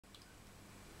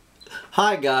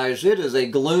Hi guys, it is a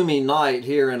gloomy night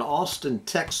here in Austin,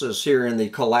 Texas, here in the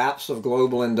collapse of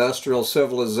global industrial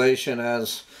civilization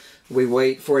as we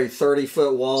wait for a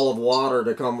 30-foot wall of water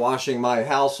to come washing my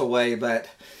house away. But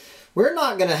we're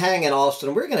not going to hang in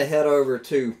Austin. We're going to head over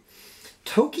to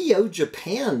Tokyo,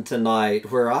 Japan tonight,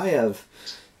 where I have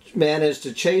managed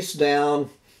to chase down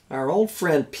our old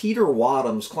friend Peter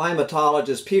Wadhams,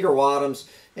 climatologist Peter Wadhams.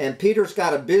 And Peter's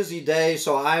got a busy day,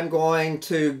 so I'm going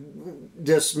to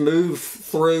just move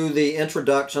through the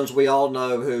introductions. We all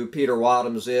know who Peter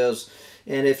Wadhams is,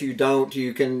 and if you don't,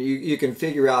 you can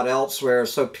figure out elsewhere.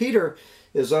 So Peter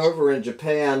is over in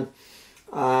Japan,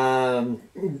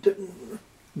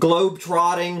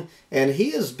 globe-trotting, and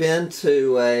he has been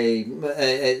to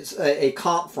a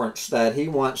conference that he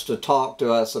wants to talk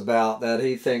to us about, that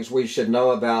he thinks we should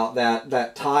know about,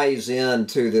 that ties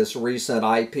into this recent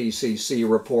IPCC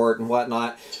report and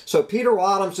whatnot. So Peter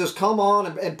Wadhams, just come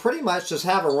on and pretty much just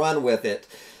have a run with it.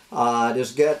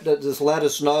 Just let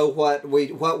us know what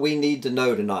we need to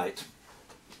know tonight.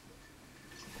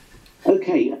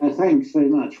 Okay, thanks very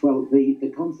much. Well,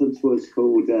 the conference was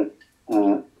called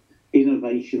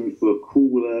Innovation for a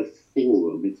Cool Earth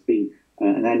Forum. It's been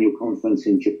an annual conference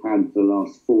in Japan for the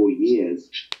last 4 years.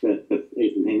 It was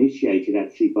initiated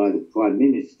actually by the Prime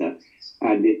Minister,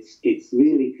 and it's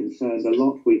really concerned a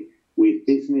lot with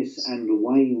business and the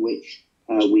way in which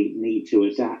we need to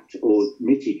adapt or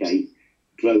mitigate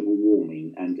global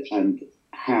warming, and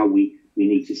how we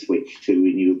need to switch to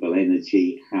renewable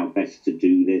energy, how best to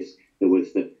do this. There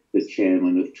was the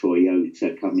chairman of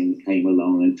Toyota came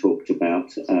along and talked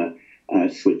about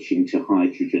switching to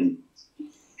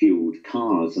hydrogen-fueled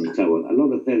cars and so on. A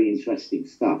lot of very interesting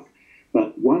stuff.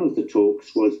 But one of the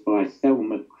talks was by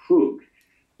Thelma Krug,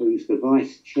 who's the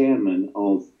vice chairman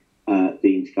of the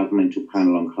Intergovernmental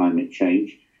Panel on Climate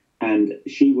Change, and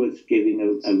she was giving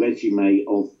a resume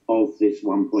of this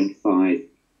 1.5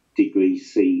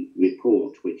 degrees C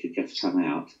report, which had just come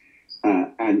out.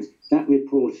 And that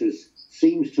report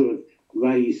seems to have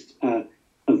raised a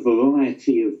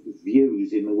variety of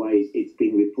views in the way it's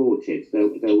been reported.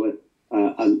 There were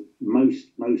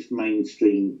most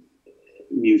mainstream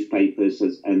newspapers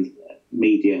and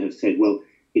media have said, well,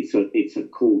 it's a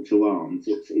call to arms.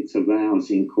 It's a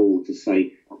rousing call to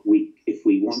say if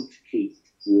we want to keep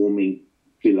warming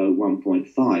below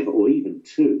 1.5 or even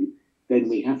 2, then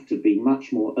we have to be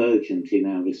much more urgent in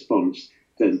our response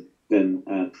than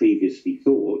previously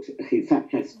thought. In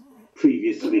fact, that's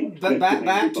previously. But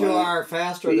back to our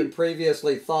faster than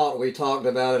previously thought. We talked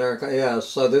about it.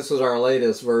 So this is our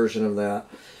latest version of that.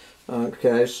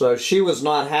 Okay, so she was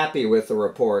not happy with the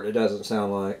report. It doesn't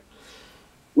sound like.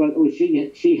 Well,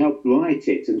 she helped write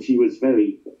it, and she was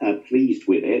very pleased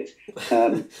with it.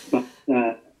 But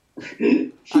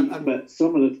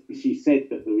some of the things she said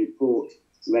that the report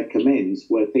recommends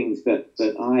were things that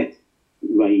I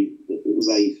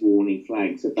raised warning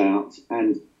flags about,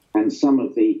 and some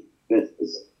of the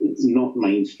not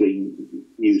mainstream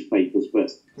newspapers,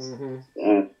 but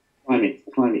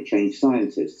climate change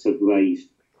scientists have raised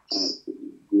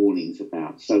warnings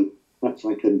about. So perhaps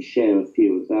I can share a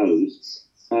few of those.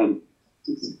 The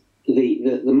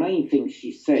main thing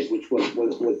she said, which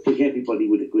everybody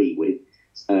would agree with,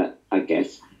 I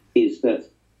guess, is that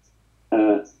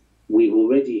we've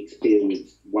already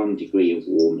experienced 1 degree of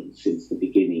warming since the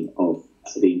beginning of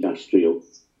the Industrial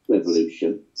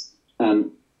Revolution.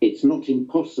 It's not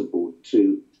impossible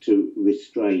to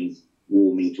restrain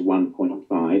warming to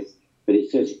 1.5, but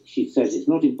she says it's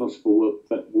not impossible,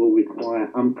 but will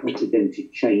require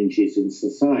unprecedented changes in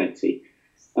society,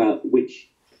 which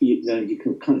you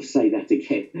can kind of say that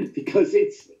again, because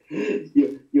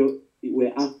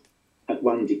we're up at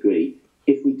 1 degree.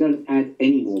 If we don't add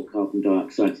any more carbon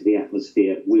dioxide to the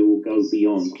atmosphere, we will go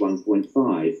beyond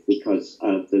 1.5 because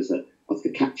there's of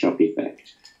the catch-up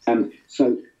effect.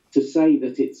 So to say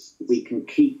that we can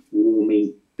keep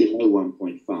warming below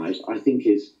 1.5, I think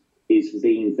is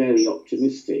being very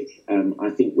optimistic.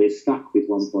 I think we're stuck with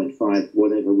 1.5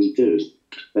 whatever we do,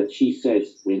 but she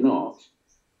says we're not.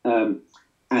 And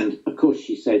of course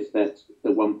she says that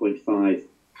the 1.5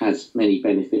 has many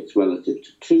benefits relative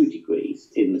to 2 degrees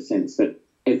in the sense that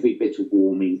every bit of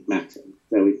warming matters.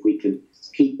 So if we can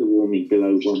keep the warming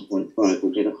below 1.5,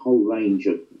 we'll get a whole range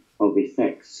of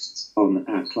effects on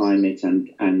our climate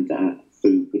and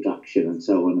food production and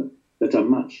so on that are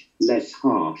much less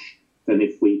harsh than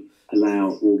if we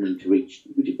allow warming to reach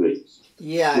 2 degrees.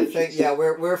 Yeah, I think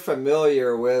we're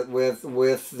familiar with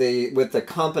the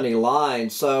company line.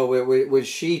 So was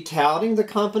she touting the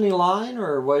company line,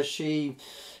 or was she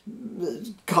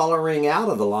coloring out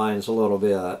of the lines a little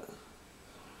bit?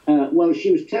 Well,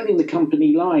 she was telling the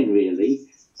company line, really,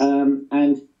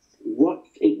 And what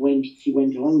she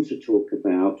went on to talk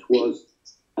about was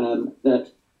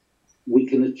that we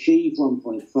can achieve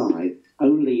 1.5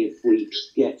 only if we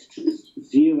get to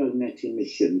zero net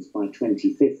emissions by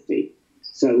 2050.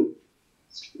 So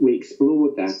we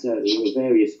explored that. There were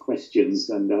various questions,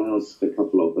 and I asked a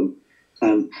couple of them.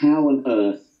 How on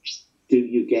earth do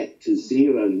you get to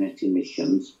zero net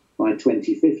emissions by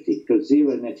 2050? Because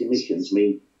zero net emissions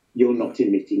mean you're not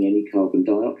emitting any carbon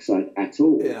dioxide at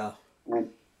all. Yeah.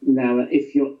 Now,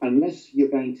 unless you're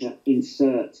going to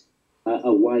insert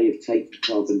a way of taking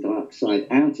carbon dioxide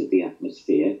out of the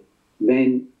atmosphere,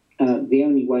 then the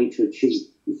only way to achieve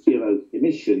zero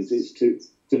emissions is to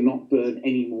not burn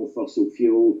any more fossil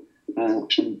fuel,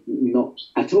 not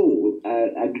at all.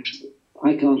 And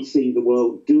I can't see the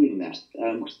world doing that.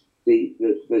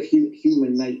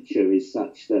 Human nature is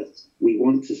such that we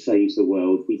want to save the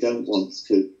world. We don't want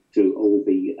to all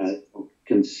be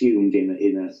consumed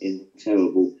in a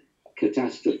terrible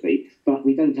catastrophe, but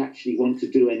we don't actually want to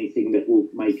do anything that will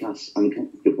make us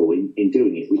uncomfortable in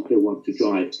doing it. We still want to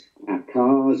drive our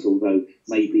cars, although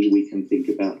maybe we can think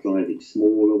about driving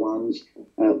smaller ones.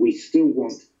 We still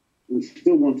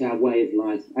want our way of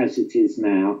life as it is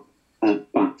now,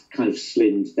 but kind of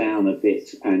slimmed down a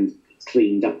bit and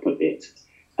cleaned up a bit.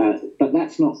 But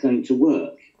that's not going to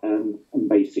work,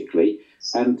 basically,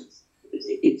 and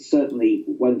it certainly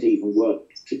won't even work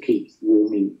to keep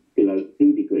warming below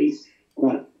 2 degrees.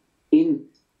 But in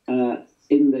the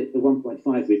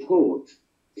 1.5 report,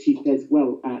 she says,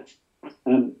 well, at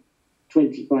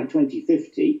by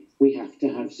 2050, we have to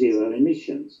have zero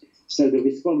emissions. So the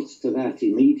response to that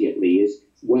immediately is,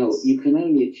 well, you can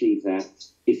only achieve that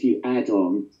if you add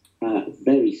on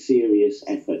very serious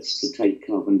efforts to take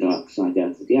carbon dioxide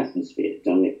out of the atmosphere,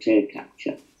 direct air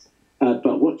capture.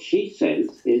 But what she says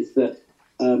is that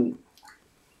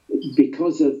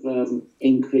because of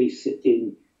increase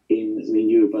in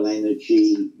renewable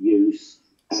energy use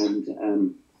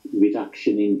and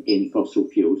reduction in fossil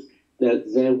fuels, that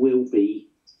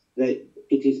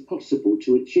it is possible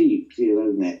to achieve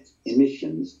zero net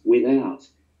emissions without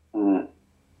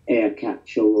air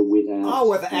capture or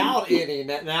without any.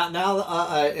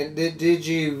 And did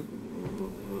you?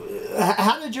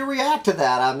 How did you react to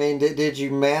that? I mean, did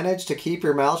you manage to keep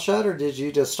your mouth shut, or did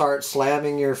you just start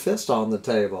slamming your fist on the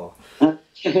table?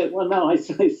 Well, no, I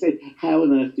said, how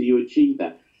on earth do you achieve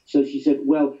that? So she said,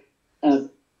 well,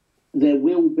 there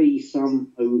will be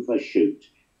some overshoot.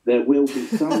 There will be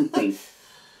something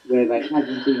where they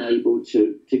haven't been able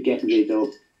to get rid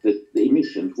of the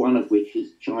emissions, one of which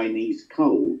is Chinese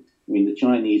coal. I mean, the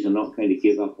Chinese are not going to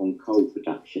give up on coal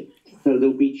production. So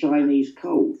there'll be Chinese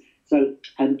coal. So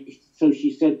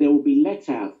she said there will be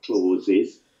let-out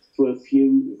clauses for a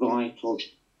few vital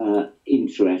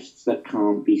interests that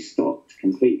can't be stopped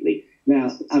completely.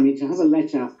 Now, I mean, to have a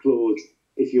let-out clause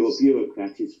if you're a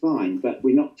bureaucrat is fine, but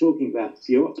we're not talking about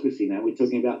bureaucracy now, we're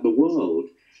talking about the world.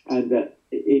 And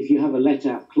if you have a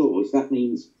let-out clause, that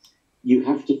means you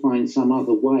have to find some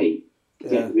other way to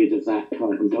get rid of that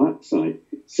carbon dioxide.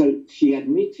 So she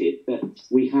admitted that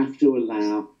we have to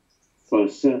allow for a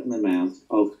certain amount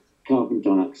of carbon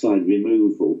dioxide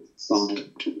removal by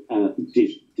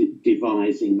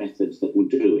devising methods that will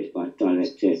do it, like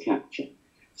direct air capture.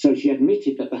 So she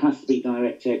admitted that there has to be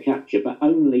direct air capture, but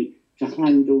only to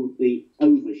handle the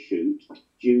overshoot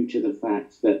due to the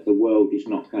fact that the world is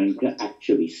not going to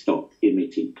actually stop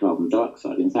emitting carbon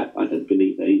dioxide. In fact, I don't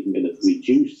believe they're even going to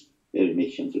reduce their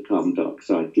emissions of carbon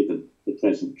dioxide given the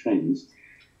present trends.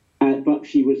 But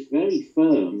she was very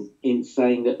firm in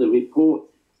saying that the report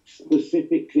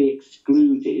specifically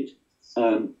excluded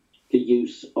the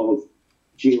use of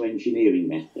geoengineering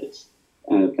methods.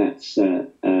 That's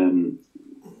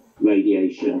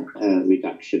radiation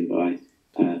reduction by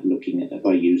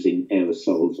using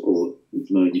aerosols or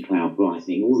marine cloud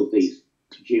brightening, all of these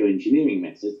geoengineering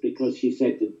methods, because she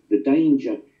said that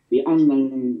the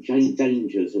unknown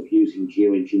dangers of using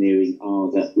geoengineering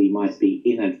are that we might be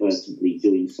inadvertently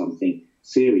doing something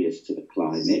serious to the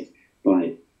climate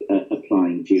by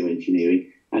applying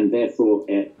geoengineering, and therefore,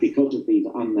 because of these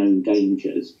unknown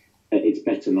dangers, it's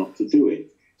better not to do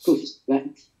it. Of course,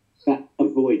 that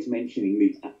avoids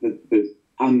mentioning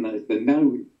the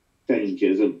known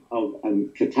dangers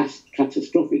and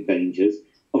catastrophic dangers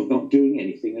of not doing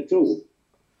anything at all,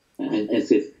 and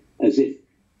as if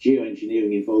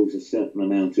geoengineering involves a certain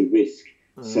amount of risk,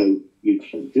 so you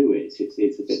can't do it.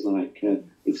 It's a bit like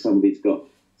if somebody's got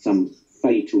some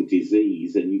fatal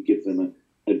disease and you give them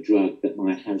a drug that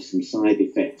might have some side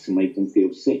effects and make them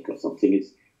feel sick or something.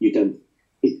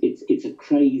 It's a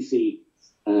crazy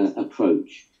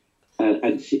approach.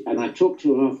 And I talked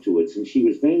to her afterwards, and she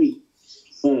was very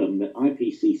confirm that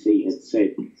IPCC had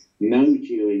said no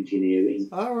geoengineering,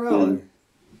 Oh, really?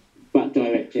 but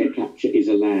direct air capture is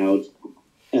allowed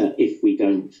if we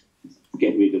don't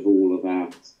get rid of all of our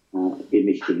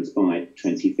emissions by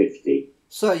 2050.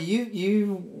 So do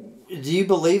you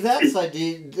believe that? So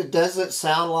does it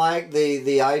sound like the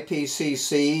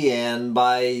IPCC and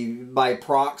by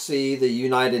proxy the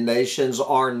United Nations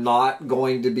are not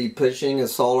going to be pushing a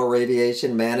solar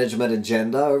radiation management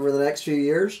agenda over the next few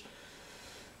years?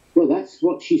 Well, that's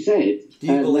what she said. Do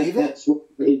you believe it? That's what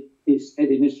it is said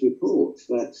in this report,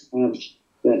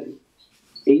 that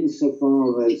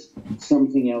insofar as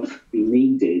something else be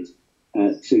needed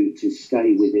to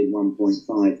stay within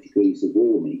 1.5 degrees of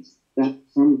warming, that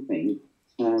something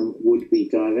would be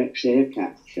direct air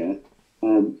capture,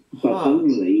 but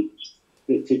only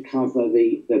to cover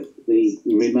the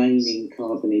remaining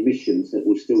carbon emissions that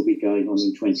will still be going on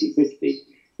in 2050,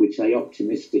 which they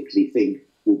optimistically think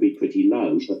will be pretty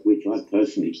low, but which I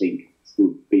personally think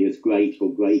would be as great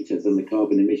or greater than the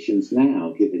carbon emissions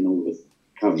now, given all the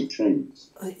current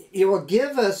trends. You will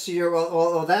give us your,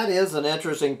 well, that is an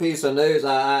interesting piece of news.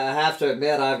 I have to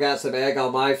admit I've got some egg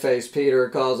on my face, Peter,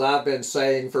 because I've been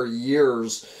saying for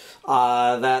years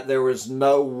that there was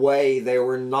no way they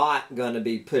were not going to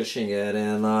be pushing it,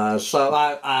 and so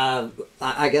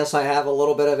I guess I have a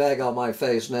little bit of egg on my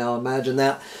face now. Imagine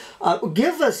that.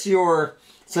 Give us your,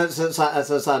 since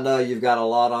I know you've got a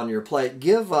lot on your plate,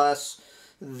 give us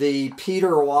the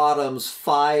Peter Wadhams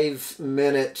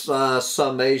 5-minute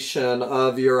summation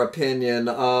of your opinion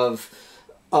of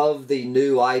the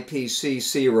new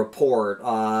IPCC report.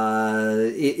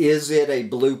 Is it a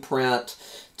blueprint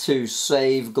to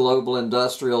save global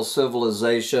industrial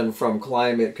civilization from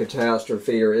climate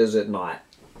catastrophe, or is it not?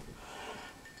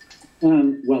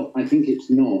 Well, I think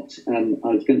it's not. I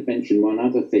was going to mention one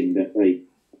other thing, that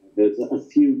there's a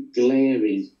few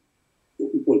glaring,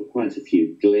 well, quite a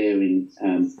few glaring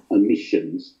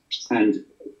omissions, and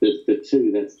the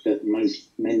two that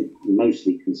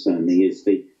mostly concern me is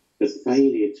the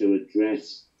failure to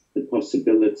address the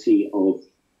possibility of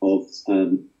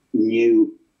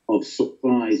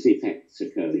surprise effects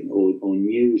occurring, or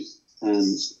new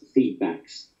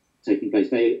feedbacks taking place.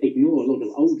 They ignore a lot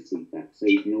of old feedbacks.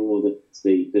 They ignore the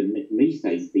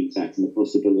methane feedback and the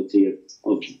possibility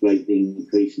of greatly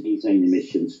increased methane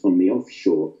emissions from the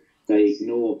offshore. They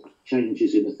ignore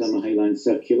changes in the thermohaline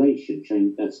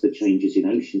circulation. That's the changes in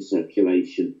ocean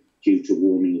circulation due to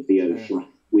warming of the ocean,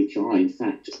 which are in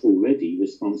fact already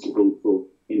responsible for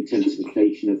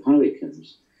intensification of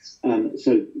hurricanes.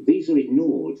 So these are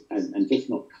ignored and just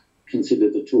not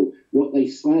considered at all. What they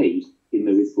say in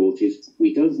the report is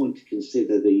we don't want to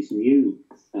consider these new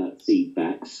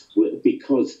feedbacks,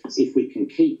 because if we can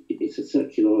keep, it's a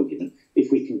circular argument,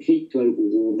 if we can keep global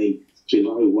warming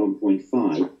below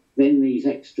 1.5, then these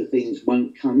extra things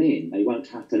won't come in. They won't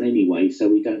happen anyway, so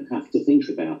we don't have to think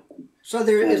about them. So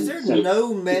is there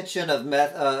no mention of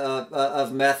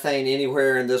methane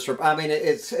anywhere in this report? I mean,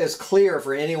 it's clear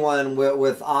for anyone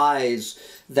with eyes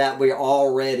that we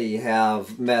already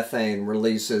have methane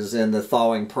releases in the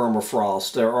thawing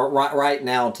permafrost. Or right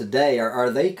now, today, are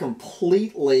they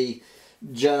completely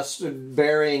just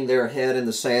burying their head in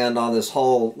the sand on this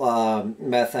whole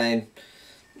methane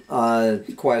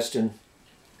question?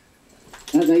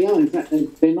 They are. In fact,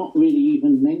 they're not really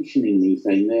even mentioning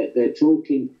methane. They're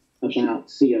talking about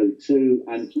CO2,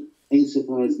 and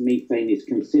insofar as methane is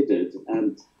considered,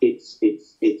 it's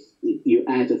you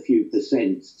add a few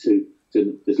percent to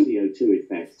the CO2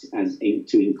 effect and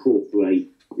to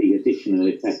incorporate the additional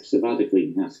effects of other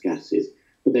greenhouse gases.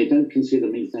 But they don't consider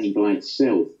methane by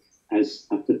itself as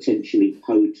a potentially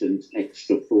potent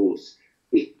extra force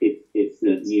if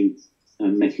the new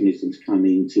mechanisms come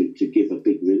in to give a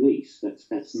big release.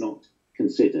 That's not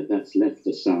considered. That's left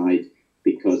aside,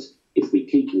 because if we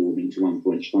keep warming to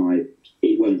 1.5,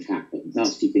 it won't happen.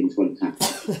 Nasty things won't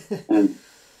happen.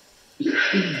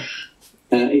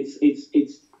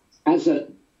 It's as the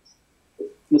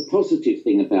positive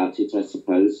thing about it, I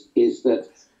suppose, is that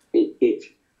it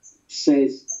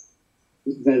says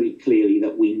very clearly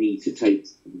that we need to take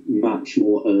much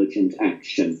more urgent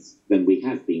action than we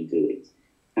have been doing.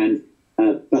 And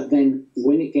but then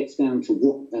when it gets down to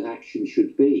what that action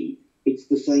should be, it's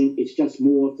the same. It's just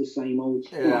more of the same old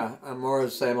stuff. Yeah, more of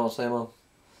the same old, same old.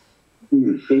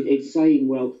 It's saying,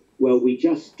 well, we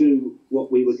just do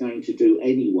what we were going to do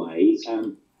anyway,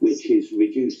 which is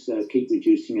keep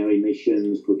reducing our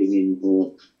emissions, putting in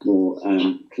more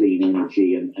clean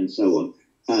energy and so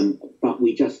on. But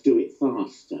we just do it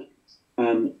faster.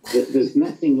 There's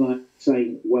nothing like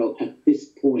saying, well, at this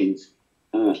point,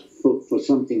 for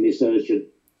something this urgent,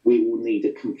 we will need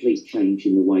a complete change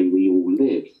in the way we all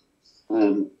live.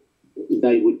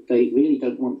 They really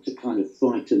don't want to kind of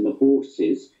frighten the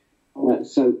horses.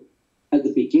 So at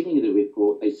the beginning of the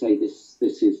report, they say this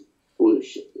is, or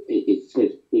it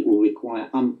said it will require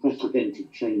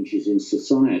unprecedented changes in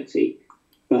society.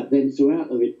 But then throughout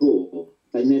the report,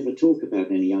 they never talk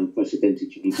about any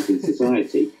unprecedented changes in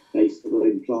society. They sort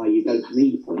of imply you don't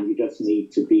need them. You just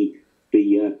need to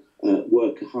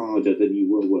work harder than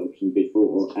you were working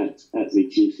before at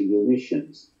reducing your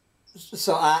emissions.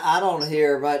 So I don't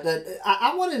hear, but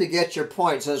I wanted to get your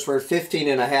point since we're 15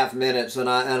 and a half minutes and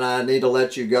I need to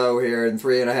let you go here in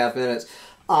 3.5 minutes.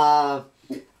 I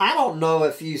don't know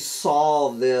if you saw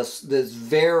this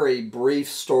very brief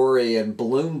story in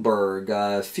Bloomberg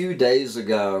a few days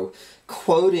ago,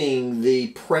 quoting the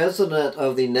president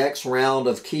of the next round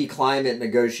of key climate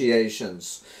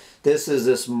negotiations.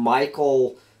 This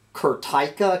Michael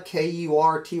Kurtyka,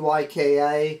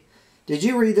 Kurtyka. Did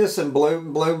you read this in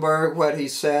Bloomberg, what he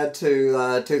said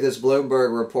to this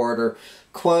Bloomberg reporter?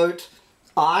 Quote,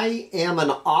 "I am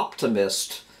an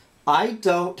optimist. I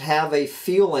don't have a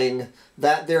feeling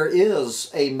that there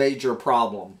is a major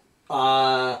problem."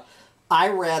 I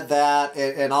read that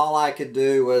and all I could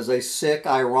do was a sick,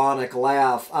 ironic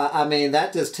laugh. I mean,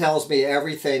 that just tells me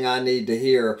everything I need to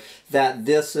hear, that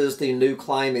this is the new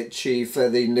climate chief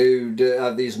of these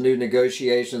new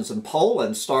negotiations in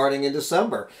Poland starting in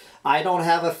December. I don't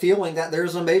have a feeling that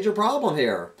there's a major problem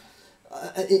here.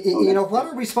 You know, what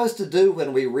are we supposed to do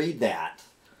when we read that?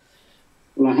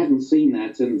 Well, I haven't seen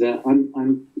that, and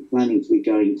I'm planning to be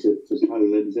going to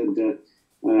Poland, and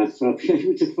so I'll be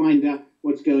able to find out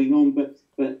what's going on. But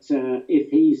if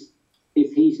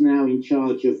he's now in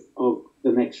charge of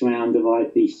the next round of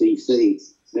IPCC,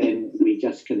 then we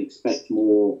just can expect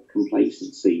more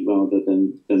complacency rather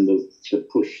than the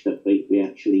push that we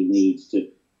actually need to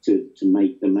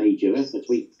make the major efforts.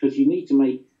 Because you need to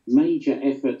make major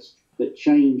efforts that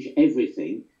change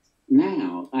everything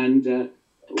now. And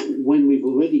when we've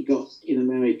already got in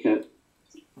America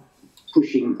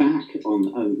pushing back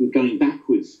on going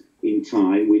backwards in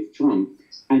time with Trump,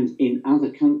 and in other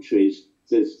countries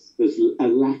there's a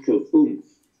lack of oomph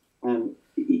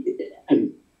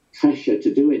and pressure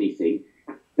to do anything.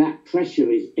 That pressure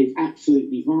is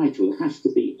absolutely vital. There has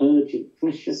to be urgent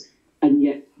pressure, and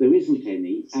yet there isn't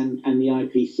any, and the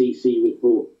IPCC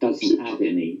report doesn't add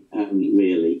any,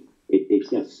 really. It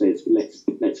just says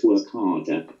let's work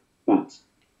harder, but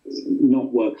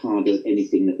not work hard at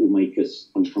anything that will make us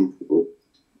uncomfortable.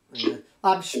 Yeah.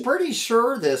 I'm pretty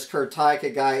sure this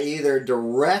Kurtyka guy either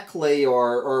directly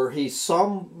or he's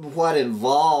somewhat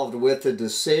involved with the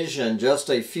decision just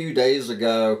a few days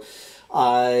ago.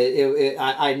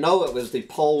 I know it was the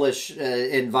Polish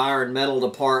Environmental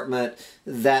Department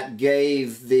that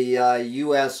gave the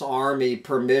U.S. Army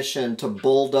permission to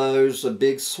bulldoze a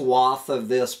big swath of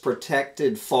this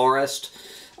protected forest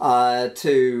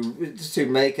to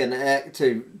make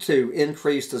to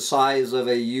increase the size of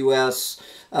a U.S.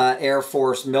 Air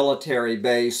Force military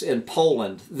base in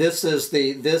Poland. This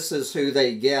is who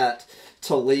they get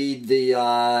to lead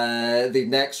the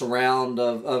next round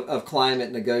of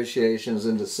climate negotiations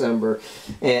in December,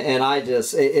 and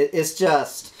it's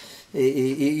just,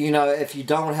 you know, if you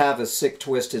don't have a sick,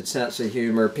 twisted sense of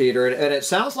humor, Peter, and it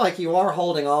sounds like you are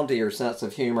holding on to your sense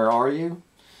of humor, are you?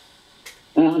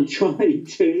 I'm trying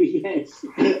to, yes.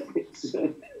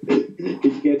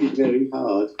 It's getting very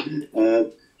hard,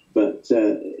 but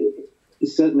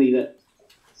certainly that,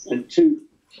 and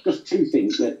just two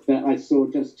things that I saw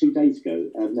just 2 days ago,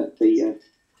 that the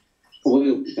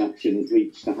oil production has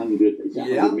reached 100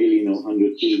 million or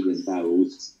 100 billion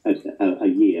barrels a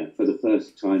year for the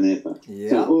first time ever. Yeah.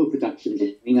 So oil production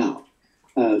is going up,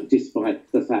 despite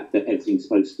the fact that everything's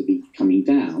supposed to be coming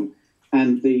down.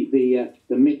 And the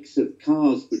mix of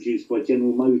cars produced by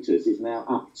General Motors is now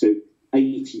up to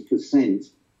 80%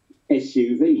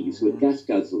 SUVs with gas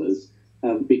guzzlers,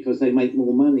 because they make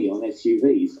more money on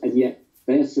SUVs, and yet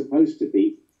they're supposed to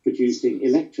be producing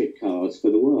electric cars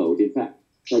for the world. In fact,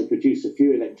 they produce a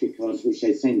few electric cars which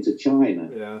they send to China.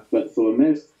 Yeah. But for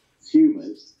American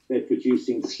consumers, they're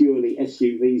producing purely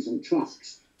SUVs and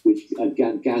trucks, which are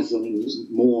guzzling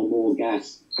more and more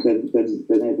gas than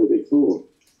ever before.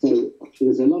 So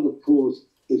there's a lot of cause.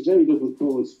 There's very little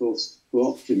cause for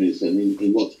optimism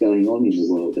in what's going on in the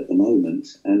world at the moment.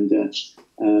 And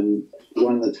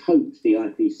one had hoped the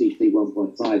IPCC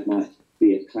 1.5 might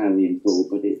be a clarion call,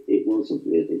 but it wasn't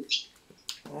really.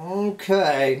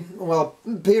 Okay. Well,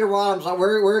 Peter Wadhams,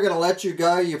 we're going to let you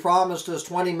go. You promised us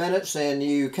 20 minutes, and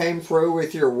you came through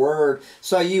with your word.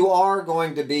 So you are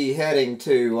going to be heading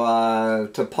to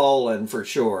Poland for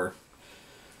sure.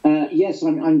 Yes,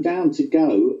 I'm down to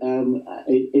go. I'm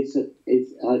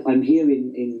here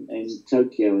in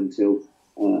Tokyo until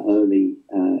early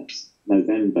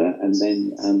November, and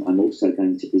then I'm also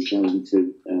going to be going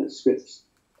to Scripps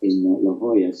in La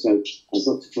Jolla. So I've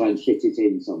got to try and fit it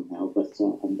in somehow, but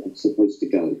I'm supposed to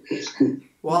go.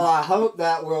 Well, I hope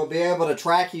that we'll be able to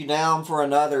track you down for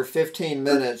another 15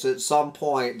 minutes at some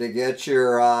point to get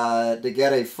your to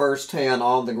get a first-hand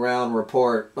on-the-ground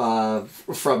report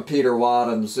from Peter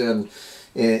Wadhams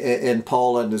in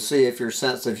Poland to see if your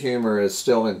sense of humor is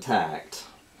still intact.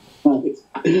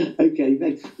 Okay,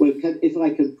 thanks. Well, if I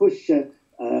can push,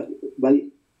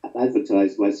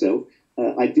 advertise myself,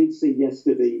 I did see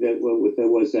yesterday that there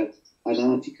was an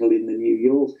article in the New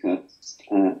Yorker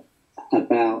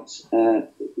about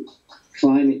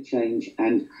climate change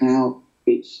and how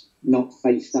it's not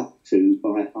faced up to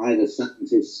by either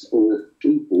scientists or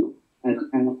people, and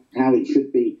how it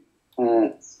should be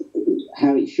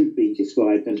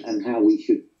described, and how we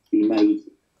should be made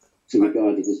to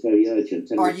regard it as very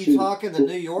urgent. And are you talking the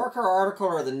New Yorker article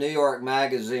or the New York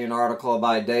Magazine article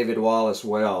by David Wallace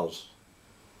Wells?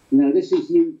 No, this is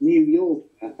New York,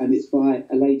 and it's by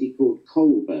a lady called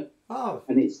Colbert. Oh.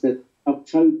 And it's the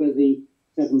October the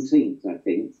 17th, I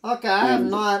think. Okay, I have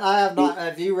not.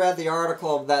 Have you read the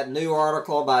article, that new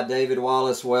article by David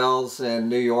Wallace Wells in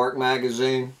New York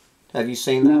Magazine? Have you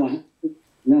seen that?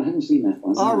 No, I haven't seen that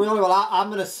one. Oh, really? Well, I'm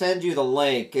going to send you the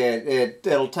link.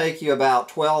 It'll take you about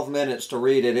 12 minutes to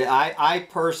read it. I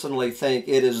personally think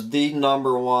it is the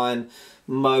 #1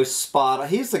 most spot.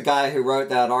 He's the guy who wrote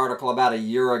that article about a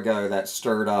year ago that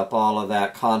stirred up all of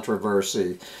that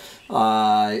controversy.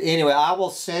 Anyway, I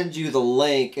will send you the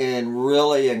link and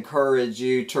really encourage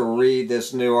you to read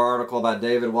this new article by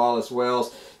David Wallace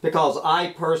Wells, because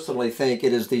I personally think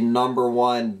it is the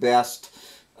 #1 best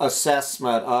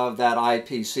assessment of that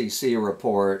IPCC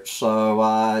report.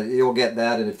 So you'll get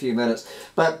that in a few minutes.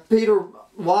 But Peter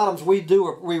Wadhams, we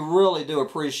really do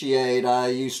appreciate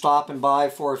you stopping by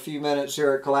for a few minutes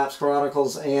here at Collapse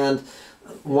Chronicles, and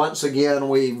once again,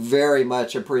 we very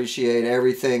much appreciate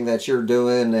everything that you're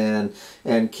doing,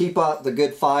 and keep up the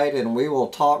good fight, and we will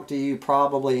talk to you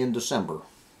probably in December.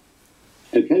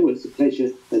 Okay, well, it's a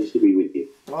pleasure to be with you.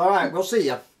 All right, we'll see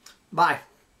you. Bye.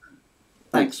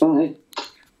 Thanks. Bye.